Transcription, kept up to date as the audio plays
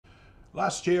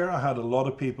Last year I had a lot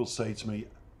of people say to me,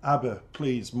 ABBA,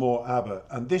 please, more ABBA.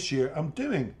 And this year I'm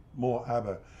doing more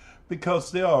ABBA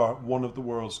because they are one of the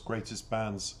world's greatest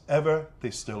bands ever.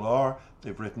 They still are.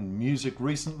 They've written music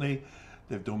recently.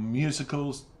 They've done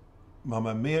musicals.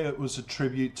 Mamma Mia was a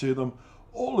tribute to them.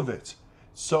 All of it.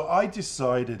 So I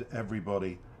decided,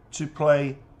 everybody, to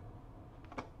play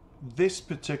this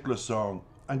particular song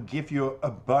and give you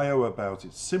a bio about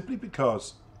it, simply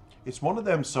because it's one of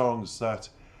them songs that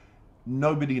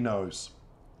nobody knows.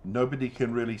 Nobody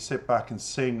can really sit back and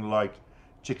sing like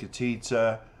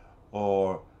Chiquitita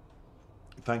or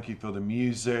Thank You for the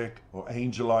Music or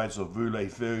Angel Eyes or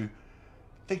Voulez-Vous.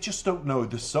 They just don't know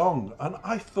the song. And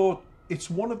I thought it's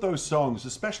one of those songs,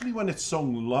 especially when it's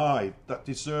sung live, that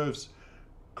deserves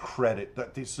credit,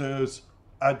 that deserves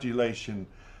adulation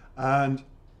and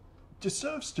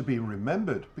deserves to be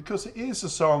remembered, because it is a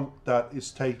song that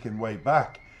is taken way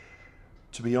back,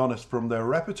 to be honest, from their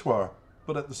repertoire.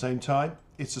 But at the same time,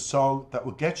 it's a song that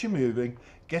will get you moving,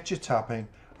 get you tapping,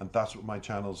 and that's what my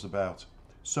channel's about.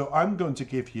 So I'm going to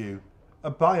give you a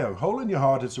bio. Hole in Your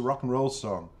Heart is a rock and roll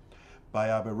song by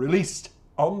ABBA, released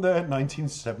on their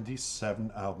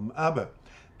 1977 album ABBA.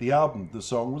 The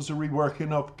song was a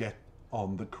reworking of Get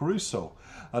on the Carousel,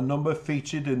 a number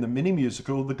featured in the mini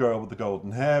musical The Girl with the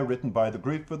Golden Hair, written by the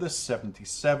group for the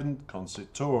 77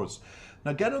 concert tours.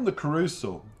 Now, Get on the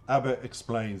Carousel, ABBA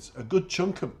explains, a good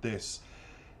chunk of this,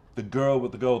 The Girl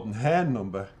with the Golden Hair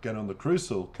number, Get on the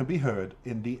Carousel, can be heard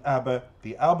in the ABBA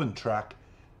The Album track,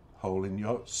 Hole in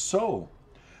Your Soul.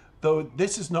 Though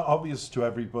this is not obvious to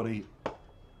everybody,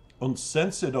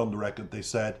 uncensored on the record, they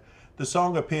said, the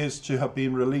song appears to have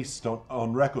been released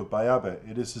on record by ABBA.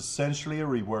 It is essentially a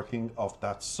reworking of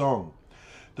that song.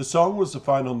 The song was the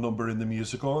final number in the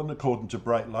musical, and according to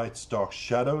Bright Lights, Dark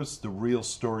Shadows, the real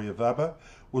story of ABBA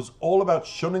was all about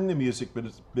shunning the music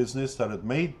business that had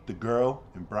made the girl,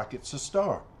 in brackets, a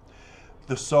star.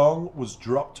 The song was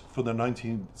dropped for the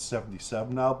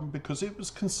 1977 album because it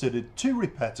was considered too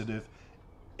repetitive,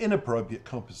 inappropriate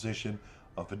composition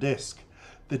of a disc.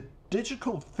 The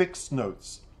digital fixed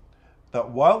notes that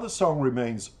while the song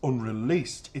remains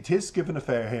unreleased, it is given a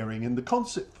fair hearing in the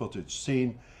concert footage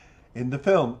seen in the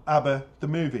film ABBA the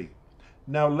Movie.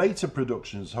 Now, later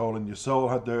productions, Hole in Your Soul,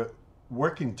 had their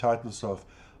working titles of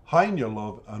High in Your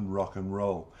Love and Rock and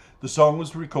Roll. The song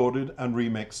was recorded and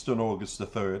remixed on August the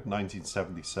 3rd,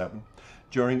 1977,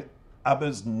 during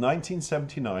ABBA's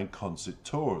 1979 concert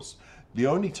tours. The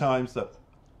only times that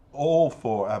all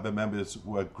four ABBA members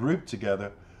were grouped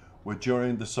together were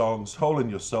during the songs Hole in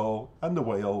Your Soul and The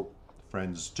Way Old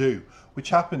Friends Do, which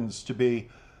happens to be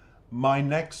my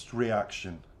next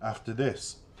reaction after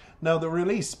this. Now, the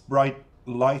release Bright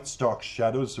Lights, Dark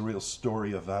Shadows, the real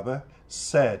story of ABBA,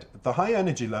 said the high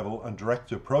energy level and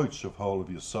direct approach of Hole of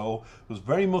Your Soul was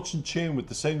very much in tune with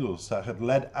the singles that had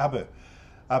led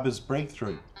ABBA's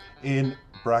breakthrough, in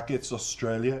brackets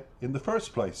Australia, in the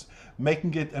first place,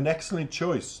 making it an excellent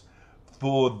choice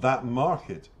for that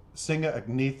market. Singer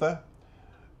Agnetha,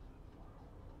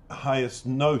 highest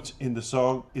note in the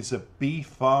song is a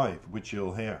B5, which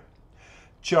you'll hear.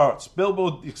 Charts.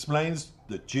 Billboard explains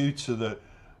that due to the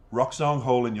rock song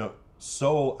Hole in Your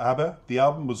Soul, ABBA, the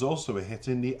album was also a hit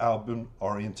in the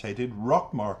album-orientated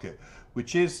rock market,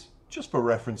 which is, just for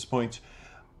reference point,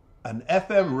 an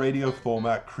FM radio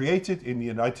format created in the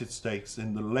United States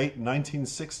in the late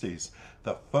 1960s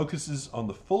that focuses on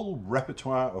the full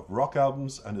repertoire of rock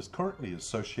albums and is currently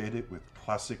associated with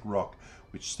classic rock,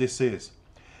 which this is.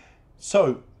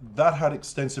 So that had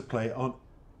extensive play on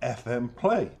FM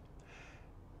play.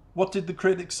 What did the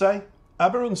critics say?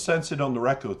 ABBA Uncensored on the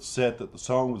record said that the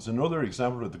song was another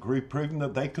example of the group proving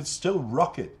that they could still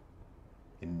rock it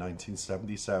in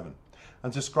 1977,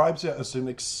 and describes it as an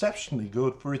exceptionally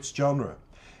good for its genre.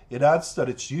 It adds that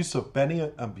its use of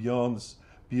Benny and Bjorn's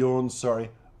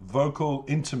vocal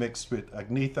intermixed with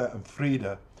Agnetha and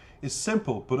Frida is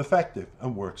simple but effective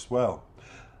and works well.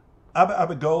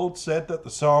 ABBA Gold said that the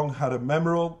song had a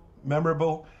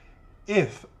memorable,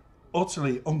 if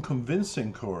utterly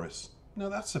unconvincing chorus. Now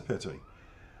that's a pity.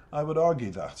 I would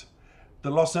argue that. The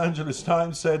Los Angeles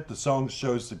Times said the song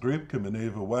shows the group can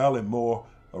maneuver well in more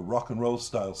a rock and roll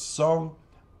style song.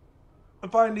 And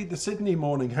finally, the Sydney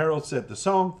Morning Herald said the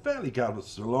song fairly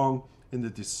gallops along in the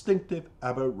distinctive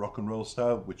ABBA rock and roll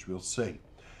style, which we'll see.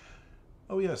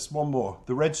 Oh yes, one more.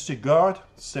 The Registered Guard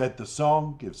said the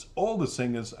song gives all the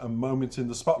singers a moment in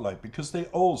the spotlight because they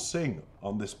all sing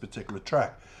on this particular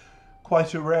track.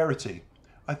 Quite a rarity.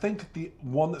 I think the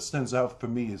one that stands out for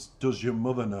me is Does Your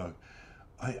Mother Know?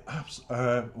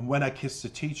 When I Kissed the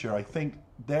Teacher. I think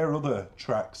there are other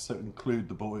tracks that include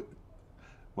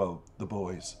well, the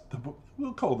boys.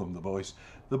 We'll call them the boys.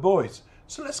 The boys.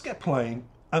 So let's get playing.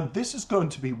 And this is going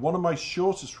to be one of my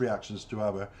shortest reactions to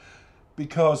ABBA,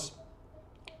 because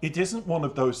it isn't one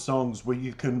of those songs where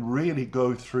you can really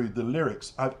go through the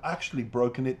lyrics. I've actually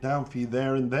broken it down for you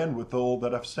there and then with all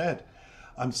that I've said.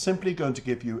 I'm simply going to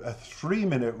give you a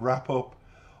 3-minute wrap up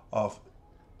of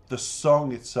the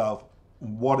song itself,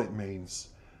 what it means.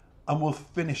 And we'll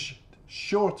finish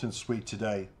short and sweet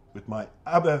today with my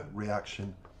ABBA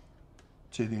reaction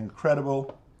to the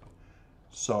incredible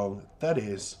song that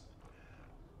is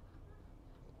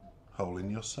Hole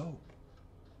in Your Soul.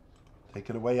 Take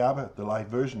it away, ABBA, the live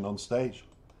version on stage.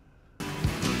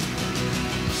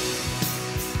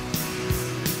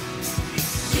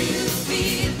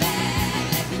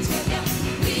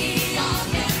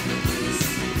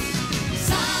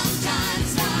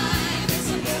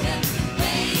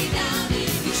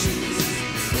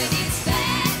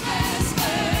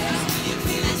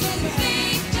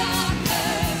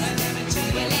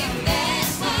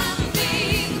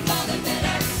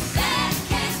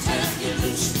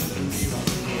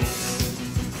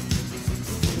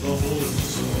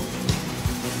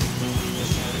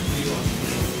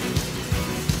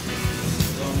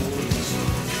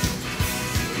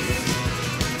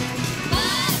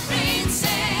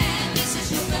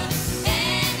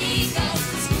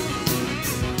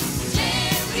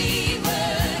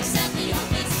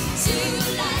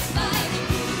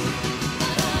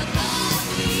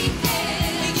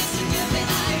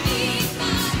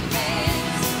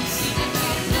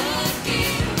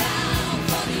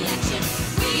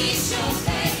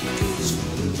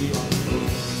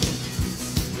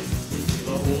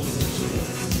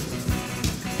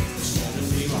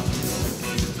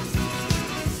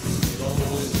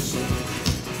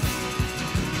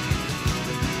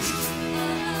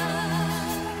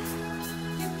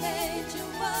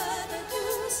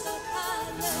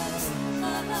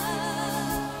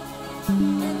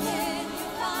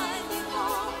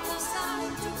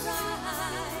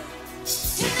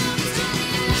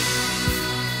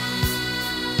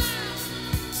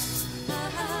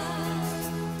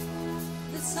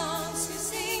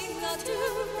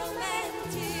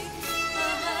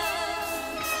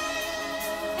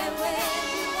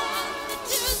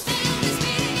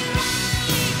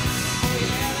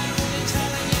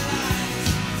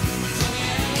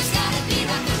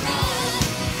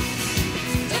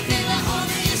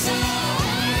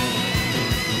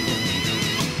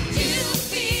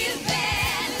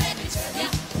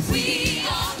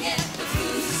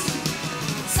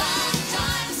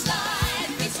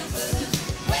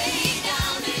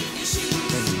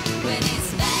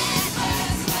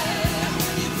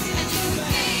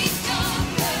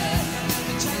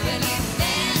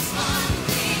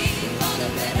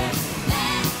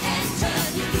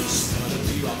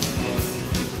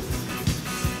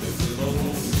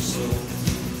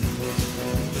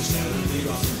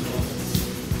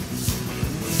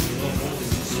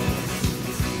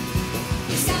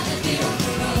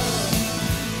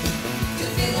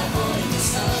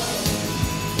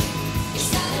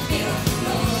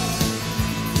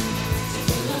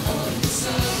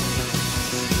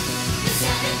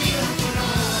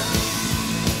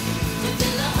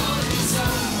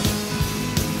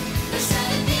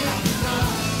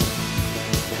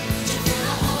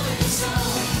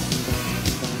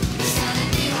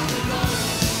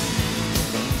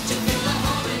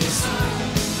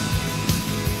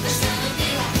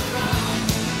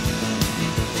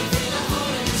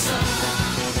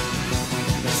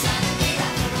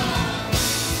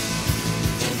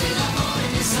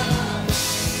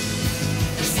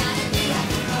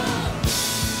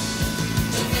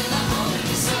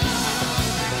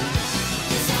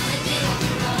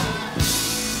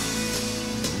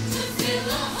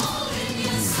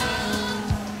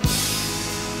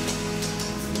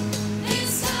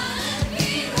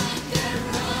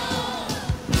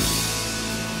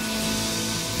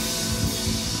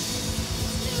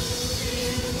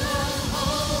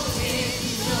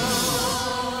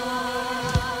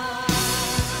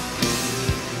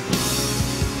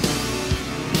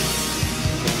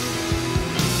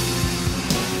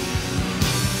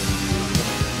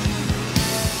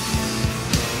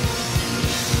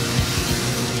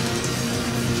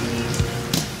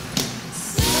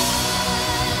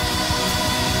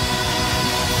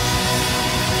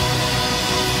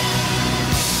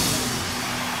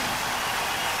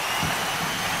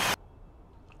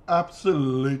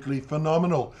 Absolutely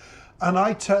phenomenal. And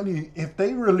I tell you, if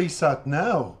they release that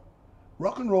now,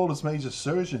 rock and roll has made a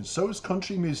surge, and so is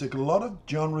country music. A lot of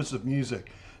genres of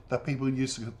music that people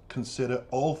used to consider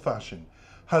old-fashioned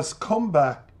has come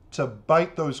back to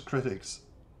bite those critics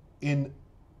in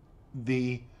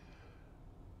the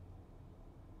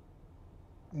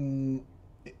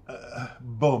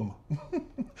bum.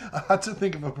 I had to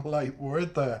think of a polite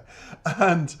word there.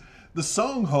 And the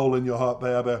song Hole in Your Heart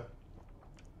by ABBA,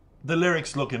 the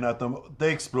lyrics, looking at them,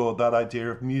 they explored that idea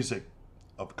of music,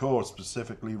 of course,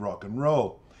 specifically rock and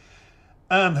roll,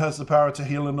 and has the power to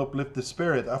heal and uplift the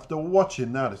spirit. After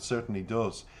watching that, it certainly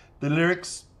does. The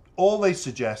lyrics, all they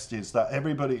suggest is that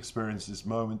everybody experiences this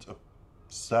moment of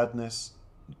sadness,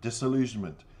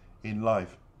 disillusionment in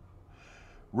life,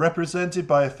 represented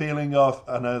by a feeling of,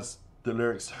 and as the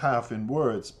lyrics have in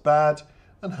words, bad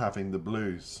and having the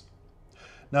blues.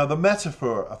 Now, the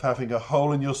metaphor of having a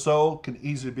hole in your soul can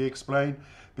easily be explained,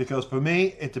 because for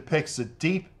me it depicts a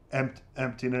deep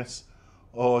emptiness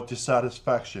or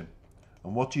dissatisfaction.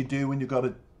 And what do you do when you've got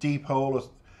a deep hole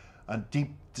and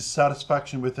deep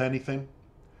dissatisfaction with anything?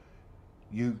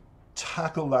 You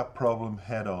tackle that problem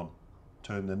head on,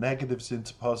 turn the negatives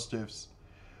into positives,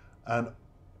 and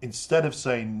instead of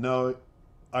saying, no,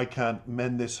 I can't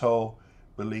mend this hole,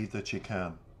 believe that you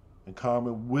can. And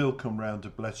karma will come round to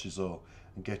bless you all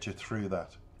and get you through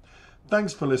that.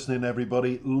 Thanks for listening,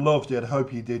 everybody. Loved it.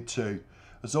 Hope you did too.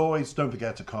 As always, don't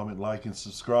forget to comment, like and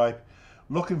subscribe.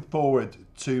 Looking forward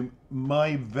to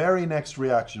my very next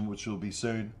reaction, which will be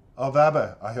soon, of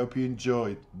ABBA. I hope you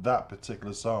enjoyed that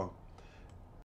particular song.